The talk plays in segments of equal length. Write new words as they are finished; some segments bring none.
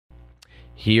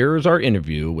Here's our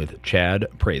interview with Chad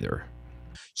Prather.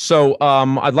 So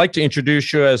I'd like to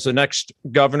introduce you as the next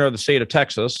governor of the state of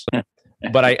Texas,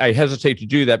 but I hesitate to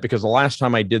do that because the last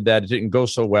time I did that, it didn't go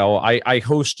so well. I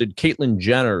hosted Caitlyn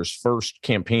Jenner's first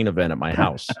campaign event at my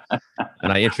house,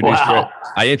 and I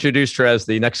introduced her as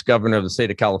the next governor of the state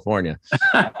of California.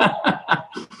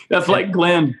 That's like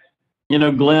Glenn. You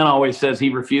know, Glenn always says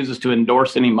he refuses to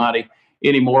endorse anybody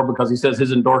anymore because he says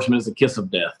his endorsement is a kiss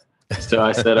of death. So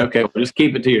I said, okay, well, just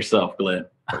keep it to yourself, Glenn.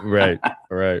 Right.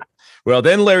 Well,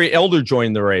 then Larry Elder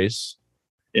joined the race.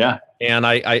 Yeah. And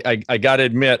I got to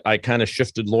admit, I kind of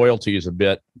shifted loyalties a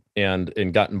bit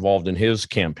and got involved in his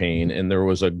campaign. And there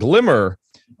was a glimmer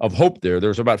of hope there. There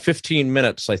was about 15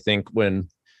 minutes, I think, when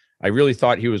I really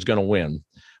thought he was going to win,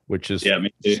 which is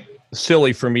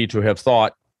silly for me to have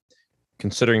thought,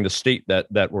 considering the state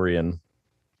that we're in.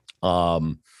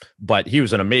 But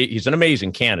he's an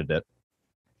amazing candidate.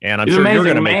 And I'm sure you're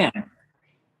going to make.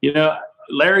 You know,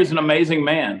 Larry's an amazing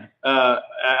man. I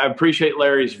appreciate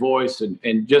Larry's voice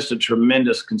and just a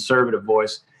tremendous conservative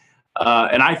voice.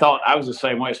 And I thought I was the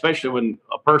same way, especially when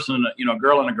a person, you know, a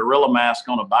girl in a gorilla mask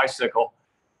on a bicycle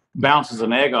bounces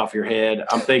an egg off your head.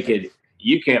 I'm thinking,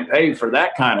 you can't pay for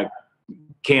that kind of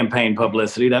campaign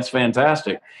publicity. That's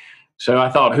fantastic. So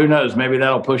I thought, who knows, maybe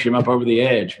that'll push him up over the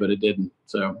edge, but it didn't.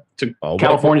 So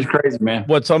California's crazy, man.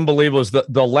 What's unbelievable is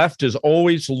that the left is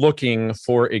always looking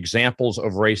for examples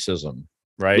of racism,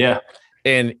 right? Yeah.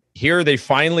 And here they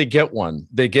finally get one.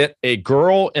 They get a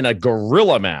girl in a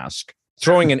gorilla mask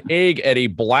throwing an egg at a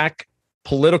black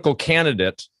political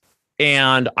candidate.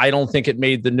 And I don't think it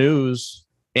made the news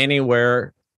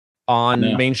anywhere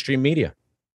on mainstream media.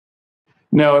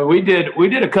 No, we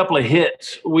did a couple of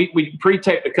hits. We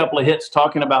pre-taped a couple of hits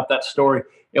talking about that story,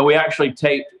 and we actually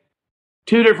taped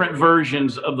two different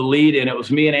versions of the lead, and it was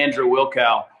me and Andrew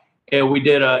Wilkow, and we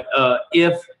did a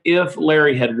if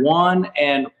Larry had won,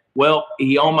 and well,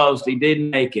 he didn't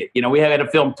make it. You know, we had to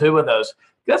film two of those.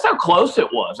 That's how close it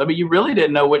was. I mean, you really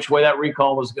didn't know which way that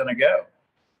recall was going to go.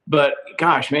 But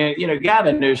gosh, man, you know,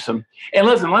 Gavin Newsom. And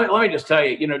listen, let me just tell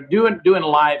you, you know, doing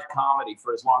live comedy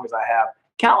for as long as I have,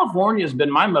 California has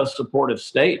been my most supportive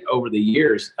state over the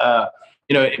years.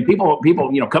 You know, and people,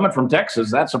 you know, coming from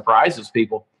Texas, that surprises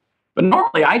people. But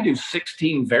normally I do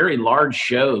 16 very large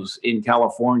shows in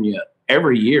California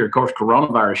every year. Of course,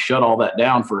 coronavirus shut all that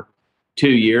down for 2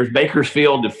 years.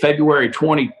 Bakersfield, in February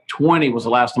 2020 was the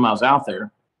last time I was out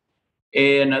there.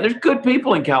 And there's good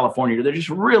people in California. They're just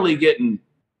really getting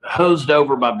hosed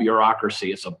over by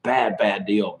bureaucracy. It's a bad, bad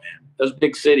deal, man. Those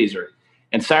big cities are.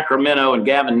 And Sacramento and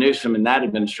Gavin Newsom and that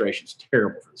administration is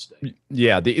terrible for the state.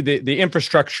 Yeah, the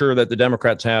infrastructure that the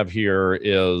Democrats have here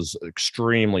is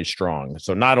extremely strong.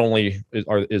 So not only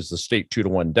is the state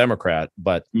 2-1 Democrat,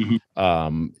 but you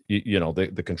know,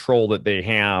 the control that they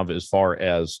have as far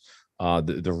as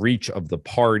the reach of the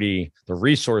party, the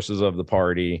resources of the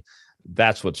party,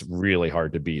 that's what's really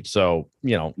hard to beat. So,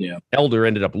 you know, Elder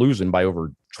ended up losing by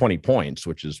over 20 points,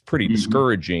 which is pretty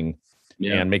discouraging.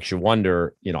 Yeah. And makes you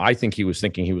wonder, you know, I think he was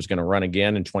thinking he was going to run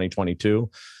again in 2022. You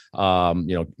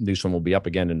know, Newsom will be up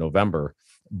again in November,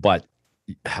 but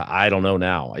I don't know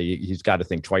now. He's got to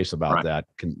think twice about that.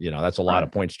 You know, that's a lot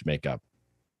of points to make up.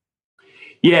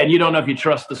 Yeah. And you don't know if you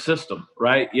trust the system,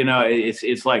 right? You know,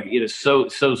 it's like, it is so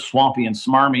swampy and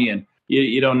smarmy, and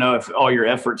you don't know if all your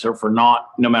efforts are for naught,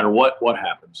 no matter what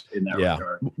happens in that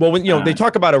regard. Well, when, you know, they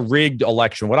talk about a rigged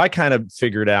election, what I kind of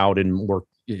figured out and worked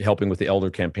helping with the Elder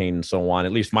campaign and so on,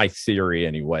 at least my theory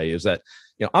anyway, is that,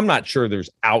 you know, I'm not sure there's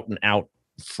out and out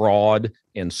fraud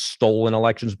and stolen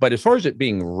elections, but as far as it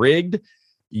being rigged,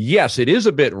 yes, it is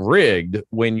a bit rigged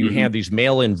when you have these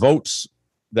mail-in votes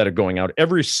that are going out.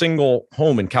 Every single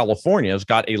home in California has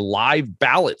got a live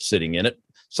ballot sitting in it.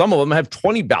 Some of them have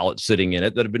 20 ballots sitting in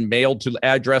it that have been mailed to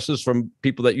addresses from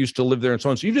people that used to live there and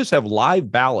so on. So you just have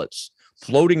live ballots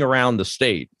floating around the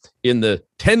state in the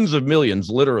tens of millions,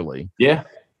 literally. Yeah.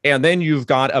 And then you've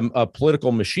got a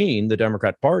political machine, the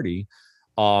Democrat Party,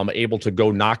 able to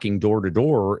go knocking door to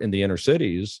door in the inner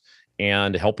cities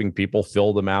and helping people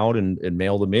fill them out and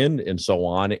mail them in and so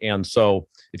on. And so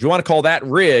if you want to call that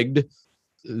rigged,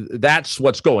 that's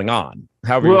what's going on.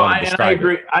 However you want to describe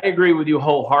it. I agree with you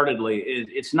wholeheartely.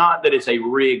 It's not that it's a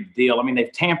rigged deal. I mean,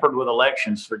 they've tampered with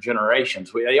elections for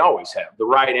generations. They always have. The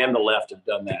right and the left have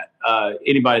done that.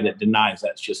 Anybody that denies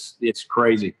that's just, it's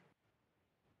crazy.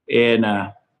 And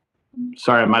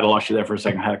sorry, I might have lost you there for a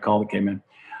second. I had a call that came in.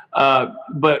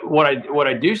 But what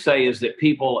I do say is that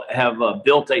people have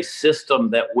built a system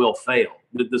that will fail.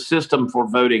 The system for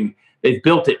voting, they've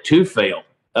built it to fail.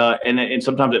 And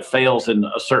sometimes it fails in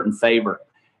a certain favor.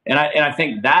 And I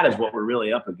think that is what we're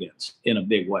really up against in a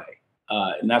big way.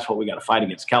 And that's what we got to fight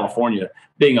against. California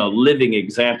being a living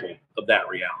example of that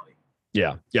reality.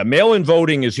 Yeah. Yeah. Mail-in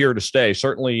voting is here to stay,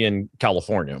 certainly in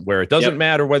California, where it doesn't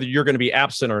matter whether you're going to be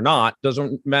absent or not.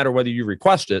 Doesn't matter whether you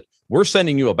request it. We're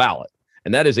sending you a ballot,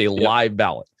 and that is a live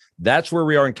ballot. That's where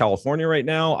we are in California right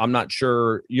now. I'm not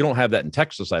sure. You don't have that in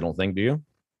Texas, I don't think, do you?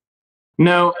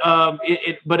 No,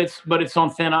 but it's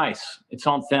on thin ice. It's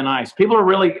on thin ice. People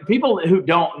who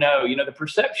don't know, the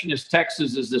perception is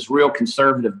Texas is this real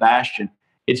conservative bastion.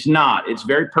 It's not. It's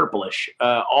very purplish.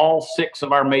 All 6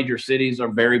 of our major cities are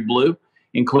very blue,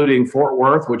 including Fort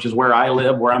Worth, which is where I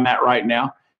live, where I'm at right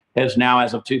now, has now,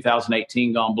 as of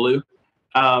 2018, gone blue.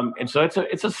 And so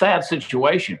it's a sad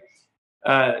situation.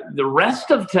 The rest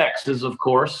of Texas, of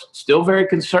course, still very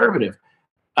conservative.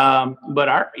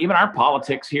 But even our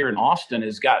politics here in Austin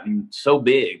has gotten so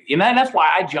big. And that's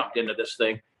why I jumped into this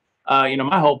thing.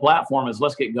 My whole platform is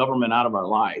let's get government out of our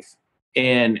life.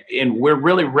 And we're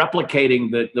really replicating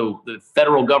the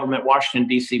federal government, Washington,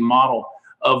 D.C. model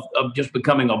of just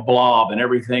becoming a blob, and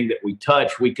everything that we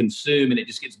touch, we consume, and it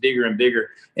just gets bigger and bigger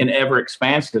and ever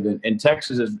expansive. And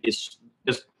Texas is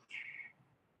just,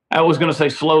 I was going to say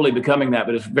slowly becoming that,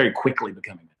 but it's very quickly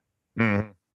becoming that.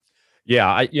 Mm-hmm.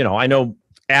 Yeah. I know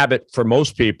Abbott, for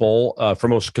most people, for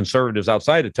most conservatives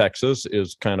outside of Texas,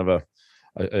 is kind of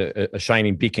a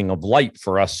shining beacon of light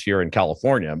for us here in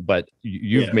California. But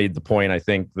you've made the point, I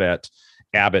think, that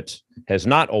Abbott has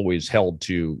not always held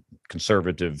to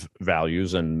conservative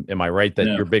values. And am I right that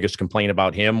your biggest complaint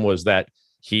about him was that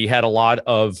he had a lot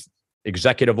of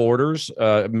executive orders,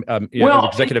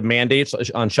 executive mandates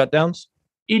on shutdowns?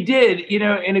 He did,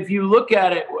 and if you look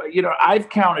at it, I've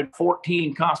counted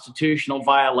 14 constitutional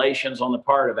violations on the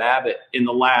part of Abbott in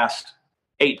the last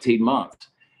 18 months.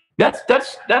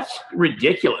 That's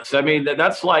ridiculous. I mean,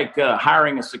 that's like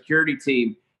hiring a security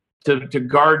team to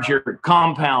guard your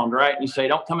compound, right? And you say,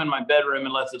 don't come in my bedroom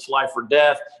unless it's life or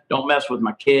death. Don't mess with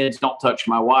my kids. Don't touch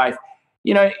my wife.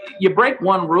 You break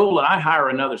one rule and I hire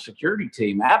another security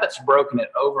team. Abbott's broken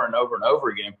it over and over and over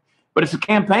again. But it's a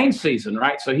campaign season,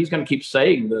 right? So he's going to keep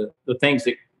saying the things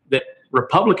that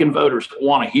Republican voters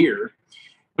want to hear,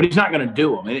 but he's not going to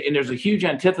do them. And there's a huge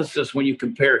antithesis when you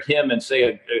compare him and,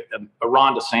 say, a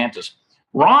Ron DeSantis.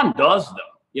 Ron does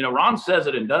them. Ron says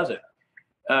it and does it.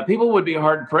 People would be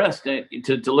hard-pressed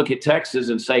to look at Texas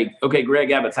and say, okay,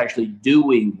 Greg Abbott's actually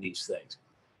doing these things.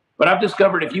 But I've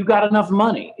discovered if you got enough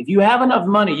money, if you have enough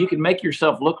money, you can make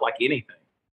yourself look like anything.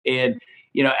 And,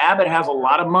 Abbott has a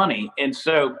lot of money. And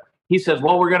so he says,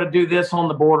 well, we're going to do this on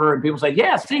the border. And people say,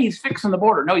 yeah, see, he's fixing the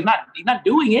border. No, he's not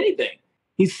doing anything.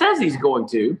 He says he's going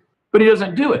to, but he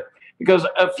doesn't do it. Because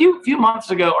a few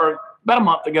months ago, or about a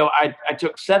month ago, I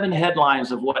took 7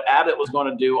 headlines of what Abbott was going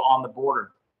to do on the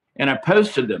border, and I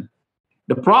posted them.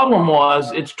 The problem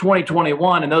was it's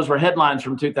 2021, and those were headlines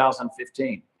from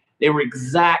 2015. They were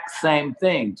exact same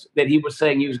things that he was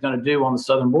saying he was going to do on the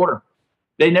southern border.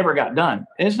 They never got done.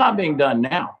 And it's not being done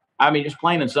now. I mean, just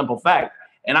plain and simple fact.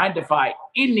 And I defy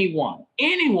anyone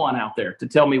out there to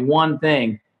tell me one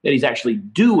thing that he's actually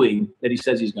doing that he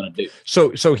says he's going to do.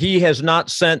 So he has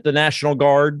not sent the National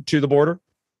Guard to the border?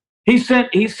 He sent,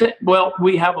 well,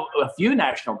 we have a few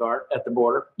National Guard at the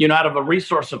border, out of a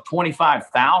resource of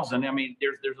 25,000. I mean,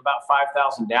 there's about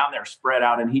 5,000 down there spread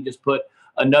out. And he just put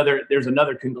there's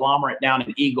another conglomerate down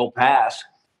in Eagle Pass.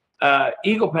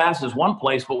 Eagle Pass is one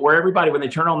place, but where everybody, when they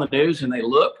turn on the news and they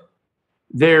look,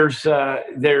 there's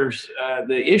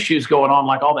the issues going on,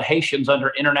 like all the Haitians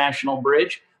under International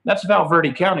Bridge. That's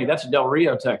Valverde County. That's Del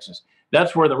Rio, Texas.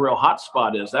 That's where the real hot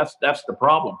spot is. That's the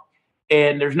problem.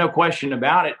 And there's no question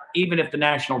about it. Even if the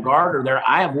National Guard are there,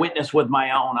 I have witnessed with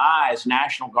my own eyes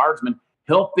National Guardsmen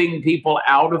helping people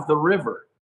out of the river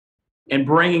and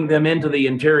bringing them into the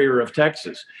interior of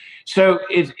Texas. So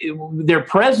their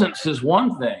presence is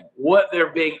one thing. What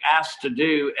they're being asked to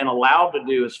do and allowed to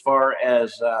do as far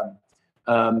as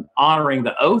honoring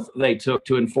the oath they took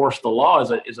to enforce the law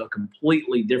is a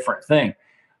completely different thing.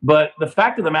 But the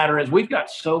fact of the matter is we've got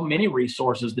so many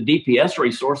resources, the DPS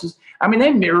resources. I mean,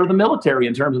 they mirror the military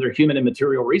in terms of their human and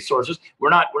material resources. We're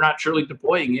not truly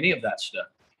deploying any of that stuff.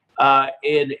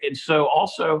 And so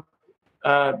also,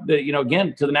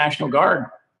 again, to the National Guard,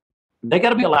 they got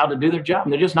to be allowed to do their job.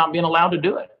 And they're just not being allowed to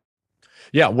do it.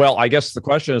 Yeah, well, I guess the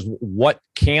question is, what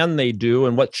can they do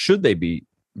and what should they be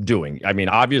doing? I mean,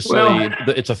 obviously,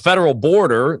 it's a federal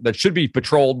border that should be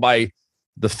patrolled by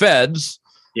the feds.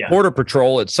 Yeah. Border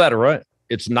Patrol, et cetera.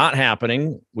 It's not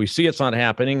happening. We see it's not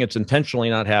happening. It's intentionally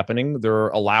not happening. They're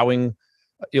allowing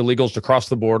illegals to cross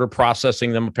the border,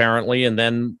 processing them apparently, and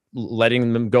then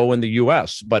letting them go in the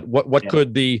U.S. But what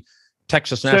could the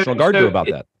Texas National Guard do about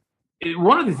that?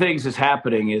 one of the things that's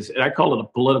happening is, and I call it a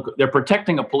political, they're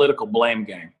protecting a political blame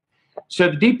game. So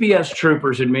the DPS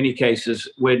troopers, in many cases,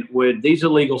 when these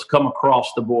illegals come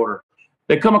across the border,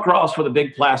 they come across with a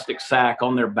big plastic sack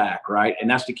on their back, right? And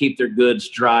that's to keep their goods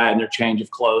dry and their change of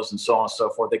clothes and so on and so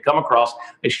forth. They come across,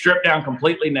 they strip down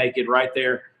completely naked right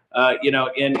there, in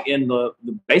the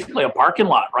basically a parking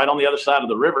lot right on the other side of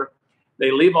the river.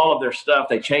 They leave all of their stuff,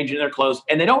 they change in their clothes,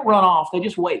 and they don't run off. They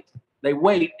just wait. They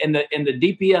wait, and the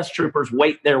DPS troopers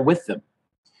wait there with them.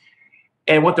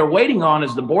 And what they're waiting on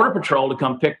is the Border Patrol to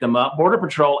come pick them up. Border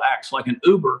Patrol acts like an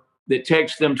Uber that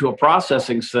takes them to a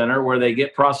processing center where they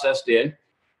get processed in.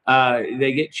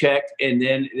 They get checked, and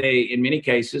then they, in many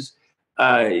cases,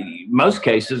 most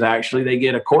cases actually, they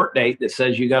get a court date that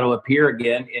says you got to appear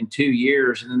again in 2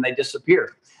 years, and then they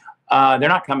disappear. They're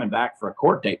not coming back for a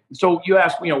court date. So you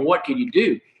ask, what can you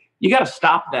do? You got to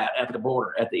stop that at the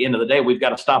border. At the end of the day, we've got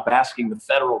to stop asking the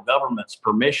federal government's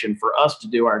permission for us to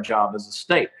do our job as a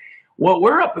state. What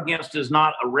we're up against is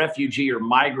not a refugee or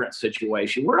migrant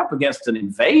situation. We're up against an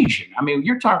invasion. I mean,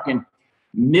 you're talking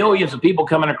millions of people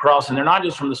coming across, and they're not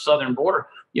just from the southern border.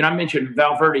 I mentioned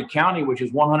Valverde County, which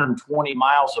is 120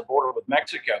 miles of border with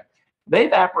Mexico.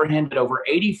 They've apprehended over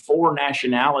 84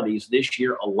 nationalities this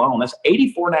year alone. That's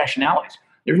 84 nationalities.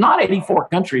 There's not 84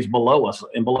 countries below us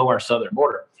and below our southern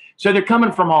border. So they're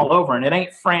coming from all over, and it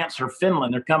ain't France or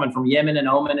Finland. They're coming from Yemen and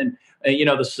Oman and,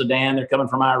 the Sudan. They're coming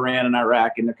from Iran and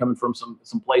Iraq, and they're coming from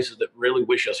some places that really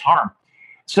wish us harm.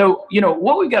 So,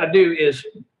 what we've got to do is,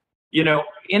 in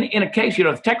a case,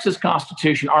 the Texas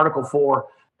Constitution, Article 4,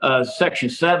 Section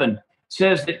 7,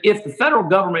 says that if the federal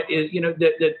government is,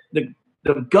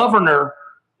 the governor,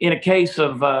 in a case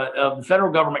of the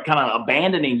federal government kind of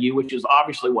abandoning you, which is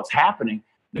obviously what's happening,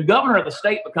 the governor of the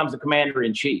state becomes the commander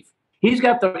in chief. He's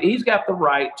got the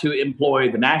right to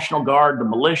employ the National Guard, the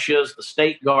militias, the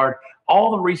state guard, all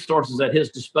the resources at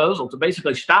his disposal to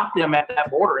basically stop them at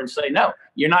that border and say, no,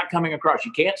 you're not coming across.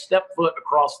 You can't step foot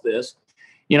across this.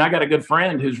 I got a good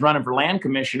friend who's running for land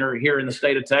commissioner here in the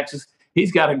state of Texas.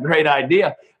 He's got a great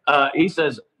idea. He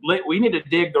says, we need to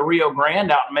dig the Rio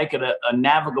Grande out and make it a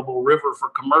navigable river for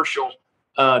commercial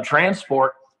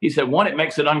transport. He said, one, it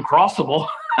makes it uncrossable,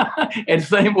 and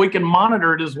same, we can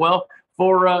monitor it as well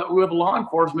with law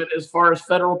enforcement as far as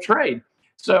federal trade,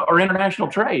 or international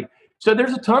trade. So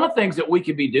there's a ton of things that we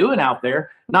could be doing out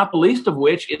there, not the least of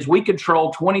which is we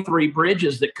control 23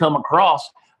 bridges that come across.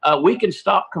 We can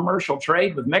stop commercial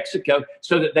trade with Mexico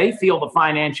so that they feel the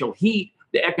financial heat,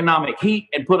 the economic heat,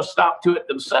 and put a stop to it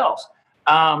themselves.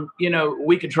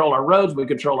 We control our roads, we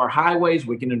control our highways,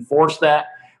 we can enforce that.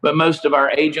 But most of our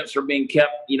agents are being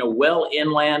kept, well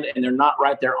inland, and they're not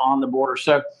right there on the border.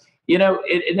 So,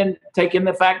 and then take in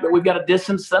the fact that we've got to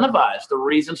disincentivize the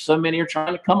reason so many are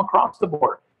trying to come across the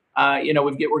border.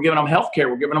 We're giving them health care,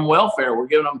 we're giving them welfare, we're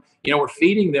giving them, we're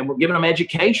feeding them, we're giving them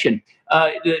education.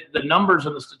 The numbers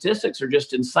and the statistics are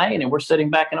just insane, and we're sitting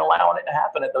back and allowing it to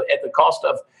happen at the cost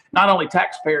of not only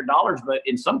taxpayer dollars, but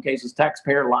in some cases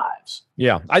taxpayer lives.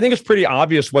 Yeah, I think it's pretty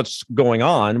obvious what's going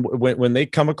on. When they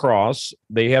come across,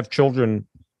 they have children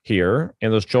here,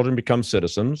 and those children become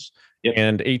citizens. Yep.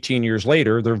 And 18 years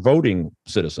later, they're voting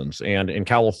citizens. And in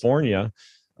California,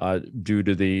 due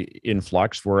to the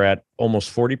influx, we're at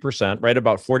almost 40%, right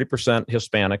about 40%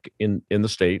 Hispanic in the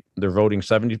state. They're voting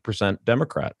 70%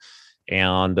 Democrat.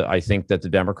 And I think that the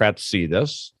Democrats see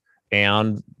this,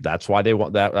 and that's why they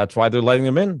want that. That's why they're letting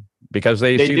them in, because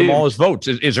they see them all as votes.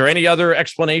 Is there any other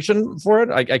explanation for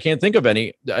it? I can't think of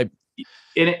any.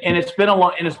 It's been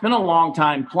a long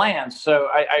time planned. So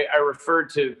I referred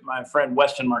to my friend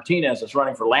Weston Martinez that's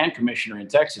running for land commissioner in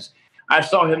Texas. I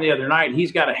saw him the other night.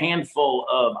 He's got a handful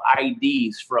of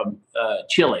IDs from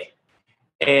Chile,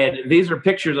 and these are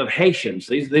pictures of Haitians.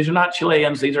 These are not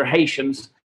Chileans. These are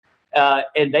Haitians,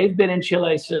 and they've been in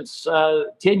Chile since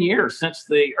 10 years, since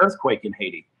the earthquake in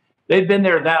Haiti. They've been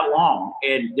there that long,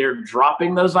 and they're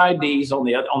dropping those IDs on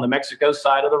the Mexico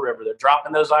side of the river. They're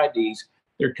dropping those IDs.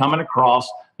 They're coming across.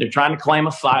 They're trying to claim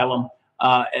asylum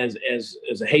as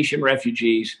Haitian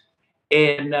refugees,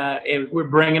 and we're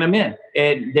bringing them in,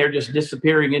 and they're just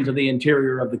disappearing into the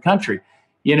interior of the country.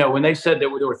 When they said that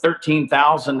there were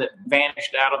 13,000 that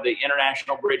vanished out of the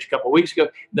international bridge a couple of weeks ago,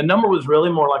 the number was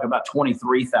really more like about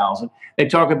 23,000. They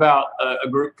talk about a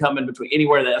group coming between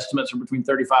anywhere. The estimates are between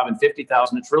 35 and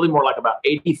 50,000. It's really more like about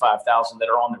 85,000 that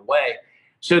are on their way.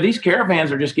 So these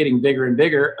caravans are just getting bigger and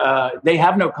bigger. They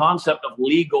have no concept of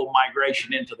legal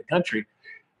migration into the country.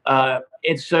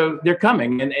 And so they're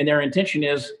coming, and their intention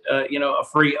is, a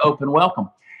free, open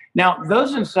welcome. Now,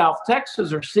 those in South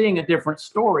Texas are seeing a different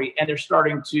story, and they're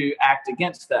starting to act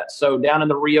against that. So down in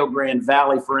the Rio Grande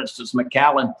Valley, for instance,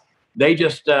 McAllen, They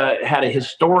just had a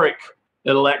historic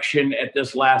election at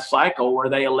this last cycle where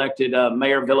they elected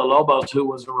Mayor Villalobos, who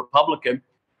was a Republican.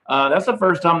 That's the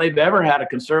first time they've ever had a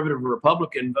conservative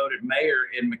Republican voted mayor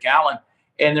in McAllen.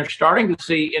 And they're starting to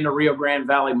see in the Rio Grande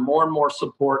Valley more and more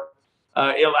support.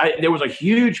 There was a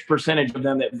huge percentage of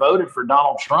them that voted for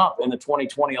Donald Trump in the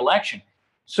 2020 election.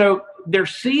 So they're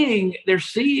seeing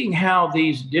how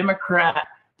these Democrat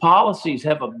policies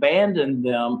have abandoned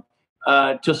them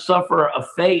to suffer a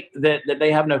fate that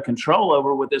they have no control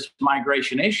over with this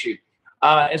migration issue.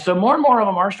 And so more and more of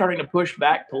them are starting to push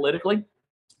back politically,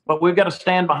 but we've got to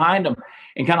stand behind them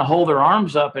and kind of hold their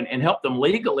arms up and help them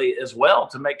legally as well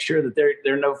to make sure that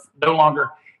they're no longer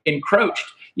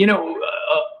encroached.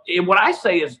 What I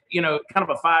say is, kind of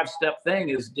a 5-step thing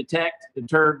is detect,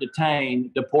 deter,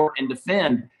 detain, deport, and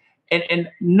defend. And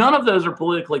none of those are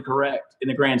politically correct in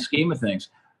the grand scheme of things.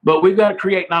 But we've got to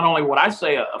create not only what I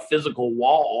say a physical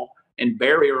wall and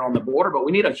barrier on the border, but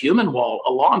we need a human wall,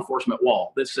 a law enforcement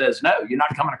wall that says, no, you're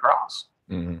not coming across.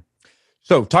 Mm-hmm.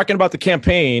 So talking about the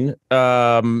campaign,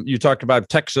 you talked about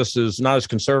Texas is not as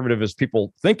conservative as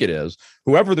people think it is.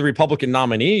 Whoever the Republican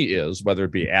nominee is, whether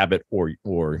it be Abbott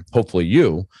or hopefully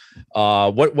you,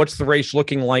 what's the race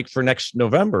looking like for next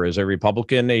November? Is a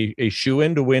Republican a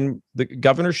shoe-in to win the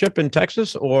governorship in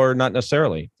Texas, or not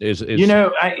necessarily?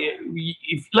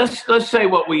 Let's say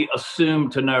what we assume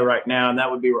to know right now, and that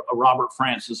would be Robert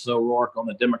Francis O'Rourke on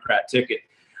the Democrat ticket.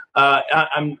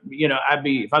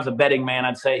 If I was a betting man,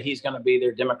 I'd say he's going to be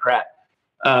their Democrat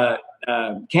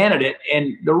candidate.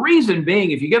 And the reason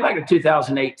being, if you go back to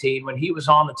 2018, when he was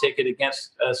on the ticket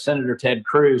against Senator Ted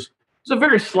Cruz, it was a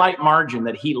very slight margin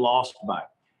that he lost by.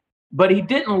 But he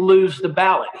didn't lose the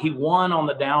ballot. He won on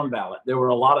the down ballot. There were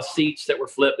a lot of seats that were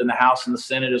flipped in the House and the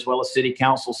Senate, as well as city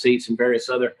council seats and various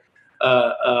other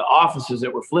offices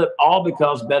that were flipped, all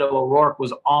because Beto O'Rourke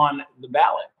was on the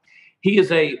ballot. He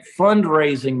is a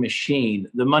fundraising machine.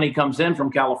 The money comes in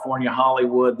from California,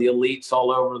 Hollywood, the elites all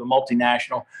over, the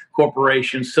multinational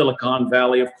corporations, Silicon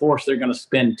Valley. Of course, they're going to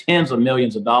spend tens of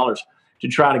millions of dollars to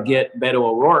try to get Beto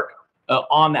O'Rourke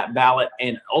on that ballot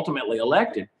and ultimately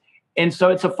elected. And so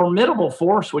it's a formidable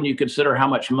force when you consider how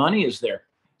much money is there.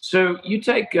 So you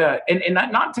take, and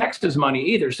not Texas money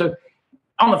either. So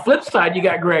on the flip side, you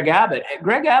got Greg Abbott.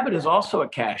 Greg Abbott is also a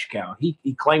cash cow. He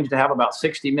claims to have about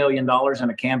 $60 million in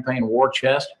a campaign war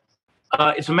chest.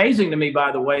 It's amazing to me,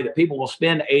 by the way, that people will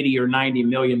spend $80 or $90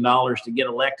 million to get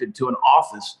elected to an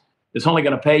office that's only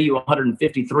going to pay you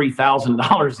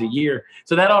 $153,000 a year.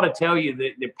 So that ought to tell you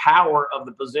the power of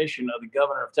the position of the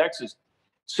governor of Texas.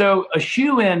 So a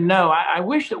shoe-in, no, I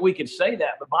wish that we could say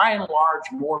that, but by and large,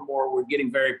 more and more, we're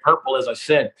getting very purple, as I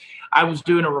said. I was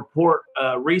doing a report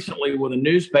recently with a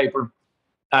newspaper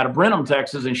out of Brenham,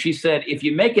 Texas, and she said, if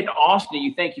you make it to Austin,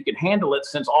 you think you can handle it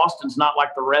since Austin's not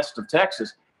like the rest of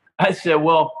Texas. I said,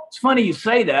 well, it's funny you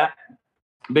say that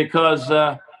because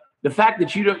the fact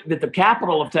that the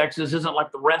capital of Texas isn't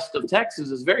like the rest of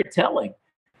Texas is very telling.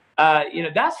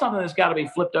 That's something that's got to be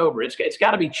flipped over. It's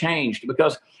got to be changed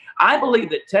because I believe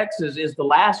that Texas is the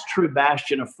last true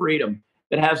bastion of freedom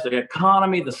that has the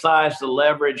economy, the size, the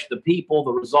leverage, the people,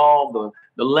 the resolve,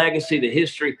 the legacy, the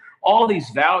history, all these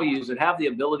values that have the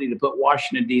ability to put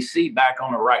Washington, D.C. back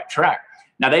on the right track.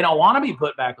 Now, they don't want to be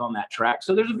put back on that track.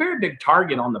 So there's a very big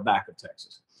target on the back of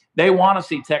Texas. They want to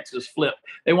see Texas flip.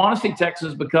 They want to see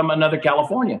Texas become another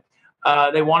California.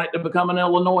 They want it to become an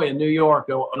Illinois, a New York,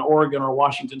 or an Oregon, or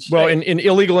Washington State. Well, and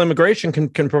illegal immigration can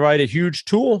provide a huge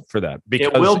tool for that because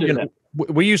it will do that.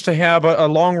 We used to have a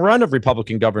long run of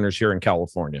Republican governors here in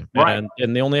California, right.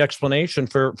 and the only explanation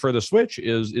for the switch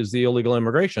is the illegal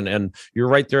immigration, and you're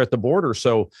right there at the border.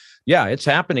 So yeah, it's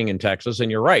happening in Texas,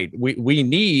 and you're right. We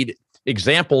need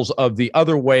examples of the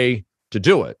other way to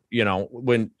do it.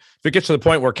 If it gets to the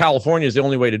point where California is the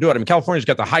only way to do it. I mean, California's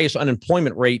got the highest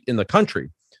unemployment rate in the country,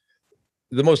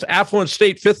 the most affluent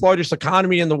state, 5th largest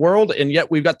economy in the world, and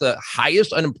yet we've got the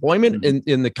highest unemployment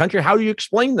in the country. How do you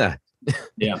explain that?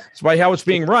 Yeah, it's by how it's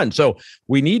being run. So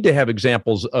we need to have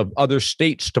examples of other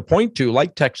states to point to,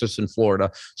 like Texas and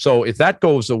Florida. So if that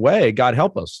goes away, God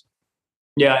help us.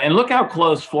 Yeah, and look how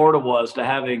close Florida was to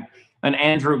having an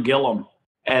Andrew Gillum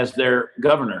as their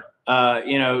governor.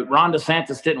 Ron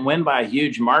DeSantis didn't win by a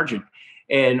huge margin,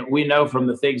 and we know from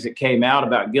the things that came out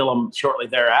about Gillum shortly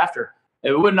thereafter,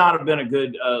 it would not have been a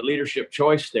good leadership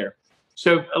choice there.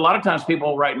 So a lot of times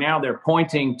people right now, they're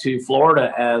pointing to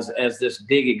Florida as this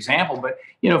big example. But,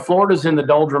 Florida's in the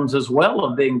doldrums as well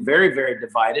of being very, very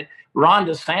divided. Ron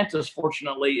DeSantis,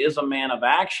 fortunately, is a man of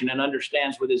action and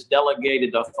understands with his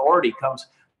delegated authority comes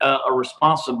a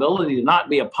responsibility to not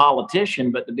be a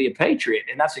politician, but to be a patriot.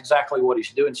 And that's exactly what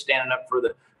he's doing, standing up for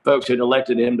folks who had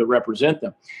elected him to represent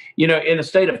them. You know, in the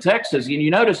state of Texas, you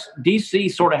notice D.C.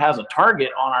 sort of has a target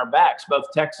on our backs, both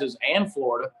Texas and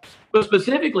Florida, but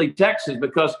specifically Texas,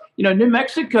 because, you know, New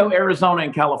Mexico, Arizona,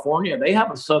 and California, they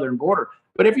have a southern border.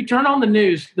 But if you turn on the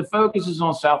news, the focus is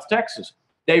on South Texas.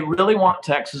 They really want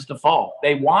Texas to fall.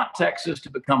 They want Texas to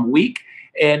become weak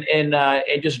and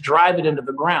just drive it into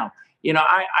the ground. You know,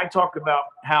 I talk about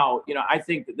how, you know, I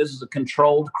think that this is a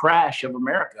controlled crash of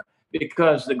America,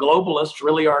 because the globalists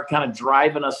really are kind of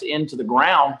driving us into the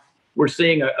ground. We're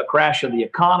seeing a crash of the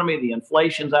economy. The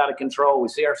inflation's out of control. We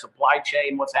see our supply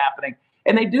chain, what's happening.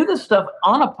 And they do this stuff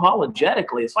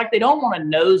unapologetically. It's like they don't want to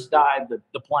nosedive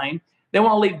the plane. They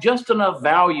want to leave just enough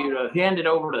value to hand it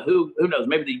over to who knows,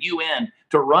 maybe the UN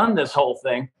to run this whole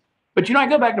thing. But, you know, I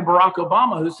go back to Barack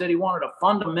Obama, who said he wanted a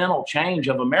fundamental change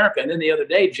of America. And then the other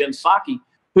day, Jen Psaki,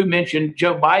 who mentioned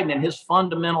Joe Biden and his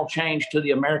fundamental change to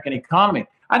the American economy.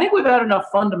 I think we've had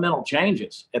enough fundamental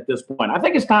changes at this point. I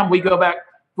think it's time we go back.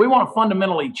 If we want to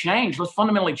fundamentally change, let's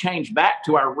fundamentally change back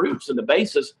to our roots and the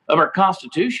basis of our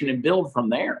Constitution and build from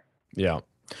there. Yeah.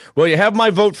 Well, you have my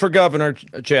vote for governor,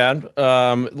 Chad.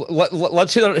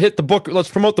 Let's hit the book. Let's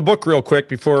promote the book real quick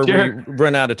before we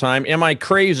run out of time. Am I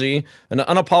Crazy? An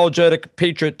Unapologetic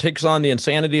Patriot Takes on the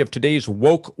Insanity of Today's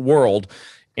Woke World.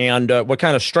 And what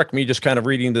kind of struck me just kind of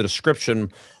reading the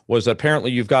description was that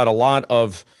apparently you've got a lot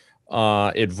of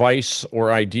advice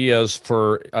or ideas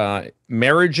for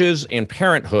marriages and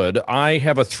parenthood. I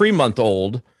have a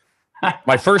 3-month-old,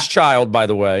 my first child, by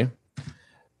the way.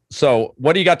 So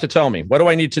what do you got to tell me? What do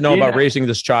I need to know about raising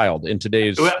this child in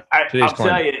today's climate?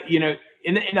 Tell you, you know,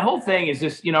 and the whole thing is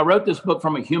this, you know, I wrote this book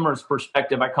from a humorous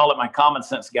perspective. I call it my common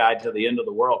sense guide to the end of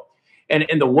the world. And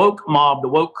the woke mob, the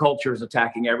woke culture is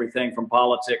attacking everything from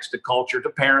politics to culture to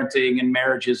parenting and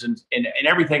marriages and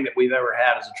everything that we've ever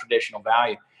had as a traditional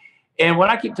value. And what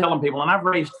I keep telling people, and I've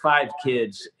raised 5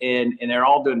 kids, and they're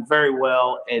all doing very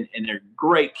well, and they're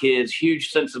great kids, huge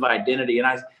sense of identity. And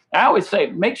I always say,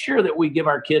 make sure that we give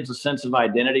our kids a sense of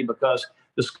identity, because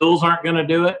the schools aren't going to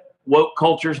do it. Woke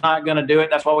culture's not going to do it.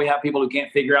 That's why we have people who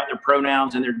can't figure out their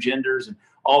pronouns and their genders and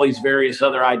all these various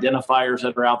other identifiers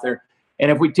that are out there.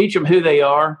 And if we teach them who they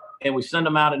are and we send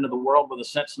them out into the world with a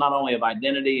sense not only of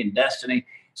identity and destiny,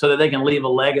 so that they can leave a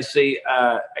legacy,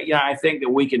 you know, I think that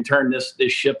we can turn this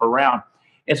ship around.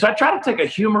 And so I try to take a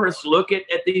humorous look at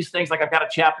these things. Like I've got a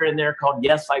chapter in there called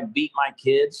 "Yes, I Beat My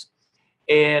Kids."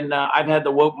 And I've had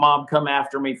the woke mob come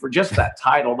after me for just that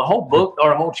title. The whole book,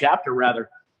 or whole chapter rather,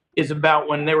 is about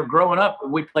when they were growing up,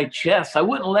 we played chess. I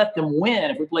wouldn't let them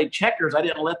win. If we played checkers, I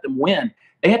didn't let them win.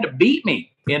 They had to beat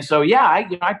me. And so, yeah,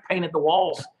 I painted the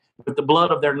walls with the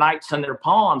blood of their knights and their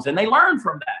pawns. And they learned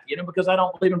from that, you know, because I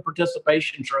don't believe in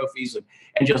participation trophies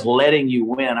and just letting you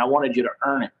win. I wanted you to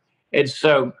earn it. And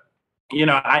so, you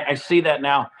know, I see that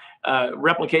now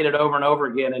replicated over and over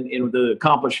again in the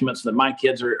accomplishments that my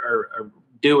kids are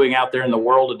doing out there in the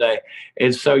world today.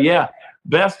 And so, yeah,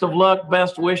 best of luck,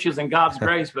 best wishes, and God's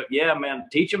grace. But yeah, man,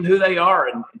 teach them who they are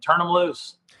and turn them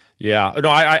loose. Yeah, no,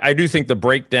 I do think the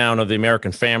breakdown of the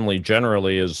American family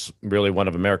generally is really one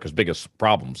of America's biggest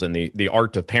problems, and the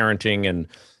art of parenting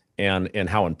and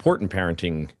how important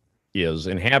parenting is,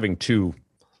 and having 2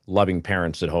 loving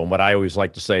parents at home. What I always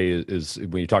like to say is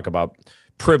when you talk about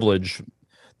privilege,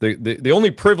 the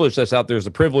only privilege that's out there is the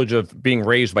privilege of being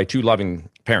raised by 2 loving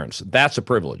parents. That's a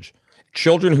privilege.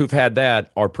 Children who've had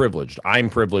that are privileged. I'm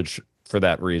privileged for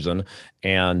that reason,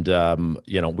 and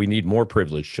you know, we need more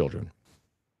privileged children.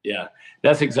 Yeah,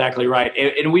 that's exactly right.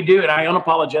 And we do. And I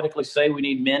unapologetically say we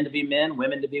need men to be men,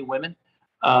 women to be women.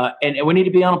 And we need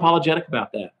to be unapologetic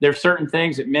about that. There's certain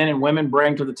things that men and women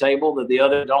bring to the table that the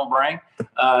other don't bring,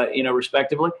 you know,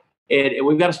 respectively. And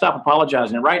we've got to stop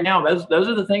apologizing. And right now, those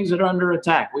are the things that are under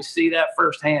attack. We see that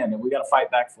firsthand, and we got to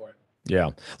fight back for it. Yeah.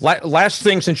 Last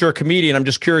thing, since you're a comedian, I'm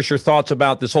just curious your thoughts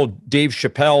about this whole Dave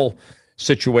Chappelle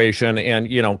situation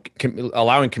and, you know,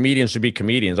 allowing comedians to be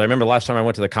comedians. I remember last time I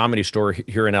went to the Comedy Store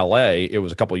here in LA, it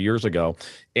was a couple of years ago,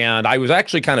 and I was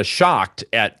actually kind of shocked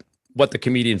at what the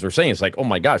comedians were saying. It's like, oh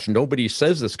my gosh, nobody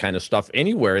says this kind of stuff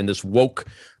anywhere in this woke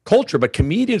culture, but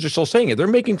comedians are still saying it. They're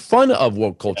making fun of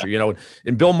woke culture, you know,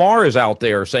 and Bill Maher is out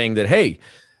there saying that, hey,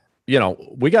 you know,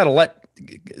 we got to let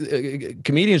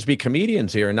comedians be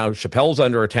comedians here. And now Chappelle's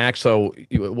under attack. So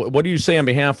what do you say on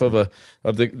behalf of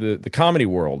the comedy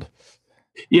world?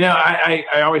 You know,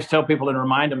 I always tell people and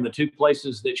remind them the 2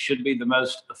 places that should be the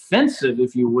most offensive,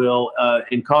 if you will,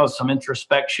 and cause some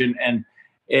introspection and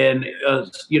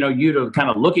you know, you to kind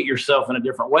of look at yourself in a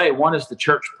different way. One is the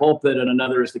church pulpit, and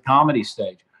another is the comedy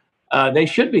stage. They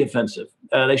should be offensive.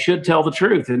 They should tell the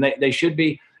truth, and they should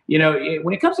be. You know,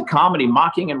 when it comes to comedy,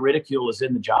 mocking and ridicule is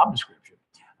in the job description.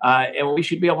 And we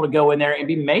should be able to go in there and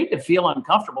be made to feel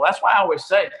uncomfortable. That's why I always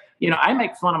say, I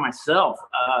make fun of myself,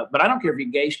 but I don't care if you're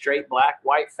gay, straight, black,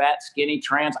 white, fat, skinny,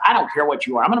 trans. I don't care what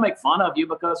you are. I'm going to make fun of you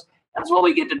because that's what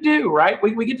we get to do, right?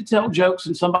 We get to tell jokes,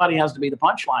 and somebody has to be the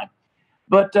punchline.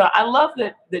 But I love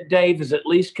that Dave is at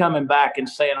least coming back and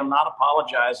saying, I'm not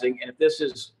apologizing. And if this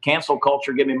is cancel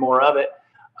culture, give me more of it.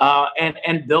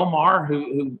 And Bill Maher,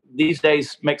 who these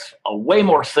days makes a way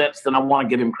more sense than I want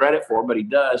to give him credit for, but he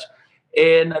does.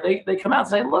 And they come out and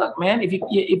say, look, man,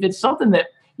 if it's something that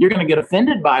you're going to get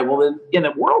offended by, well, then in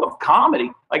the world of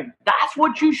comedy, like that's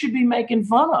what you should be making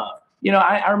fun of.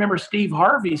 I remember Steve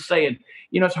Harvey saying,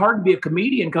 it's hard to be a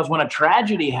comedian because when a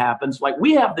tragedy happens, like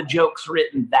we have the jokes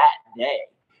written that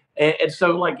day. And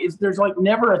so like, there's like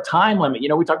never a time limit.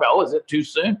 We talk about, is it too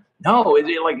soon? No,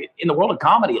 like in the world of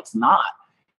comedy, it's not.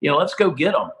 Let's go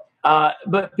get them.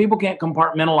 But people can't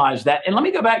compartmentalize that. And let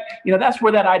me go back, that's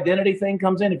where that identity thing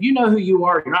comes in. If you know who you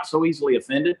are, you're not so easily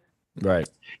offended. Right.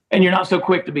 And you're not so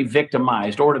quick to be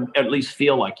victimized or to at least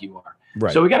feel like you are.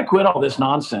 Right. So we got to quit all this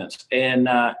nonsense. And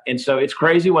so it's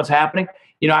crazy what's happening.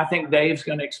 I think Dave's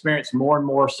going to experience more and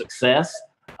more success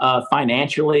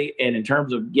financially, and in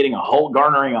terms of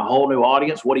garnering a whole new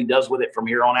audience. What he does with it from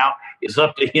here on out is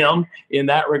up to him in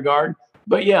that regard.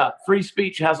 But yeah, free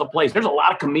speech has a place. There's a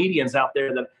lot of comedians out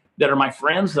there that are my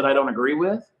friends that I don't agree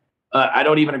with. I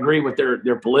don't even agree with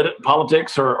their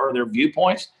politics or their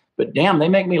viewpoints. But damn, they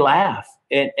make me laugh,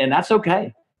 and that's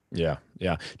okay. Yeah.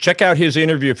 Yeah. Check out his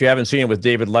interview if you haven't seen it with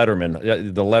David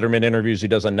Letterman, the Letterman interviews he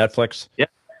does on Netflix. Yeah.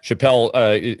 Chappelle,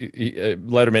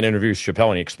 Letterman interviews Chappelle,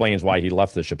 and he explains why he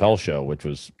left the Chappelle show, which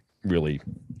was really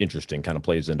interesting, kind of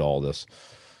plays into all this.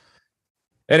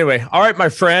 Anyway, all right, my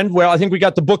friend. Well, I think we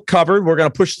got the book covered. We're going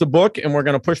to push the book, and we're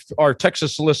going to push our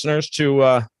Texas listeners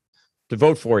to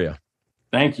vote for you.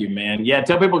 Thank you, man. Yeah,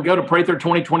 tell people to go to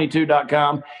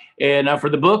Prather2022.com. And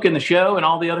for the book and the show and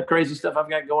all the other crazy stuff I've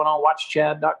got going on, watch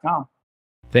Chad.com.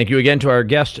 Thank you again to our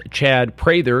guest, Chad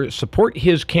Prather. Support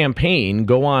his campaign.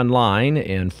 Go online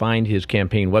and find his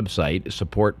campaign website.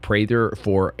 Support Prather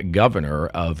for Governor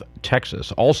of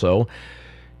Texas. Also,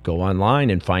 go online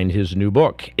and find his new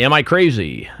book, Am I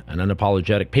Crazy? An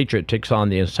Unapologetic Patriot Takes on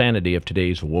the Insanity of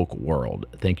Today's Woke World.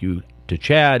 Thank you to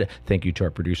Chad. Thank you to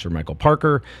our producer, Michael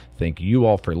Parker. Thank you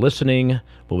all for listening.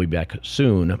 We'll be back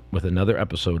soon with another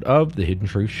episode of The Hidden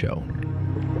Truth Show.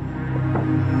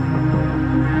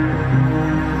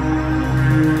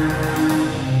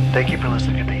 Thank you for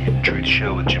listening to The Hidden Truth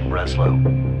Show with Jim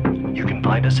Breslow. You can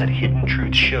find us at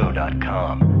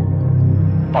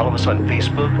hiddentruthshow.com. Follow us on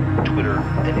Facebook, Twitter,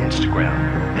 and Instagram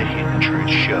at Hidden Truth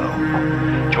Show.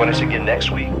 Join us again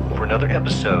next week for another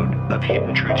episode of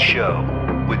Hidden Truth Show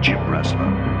with Jim Breslow.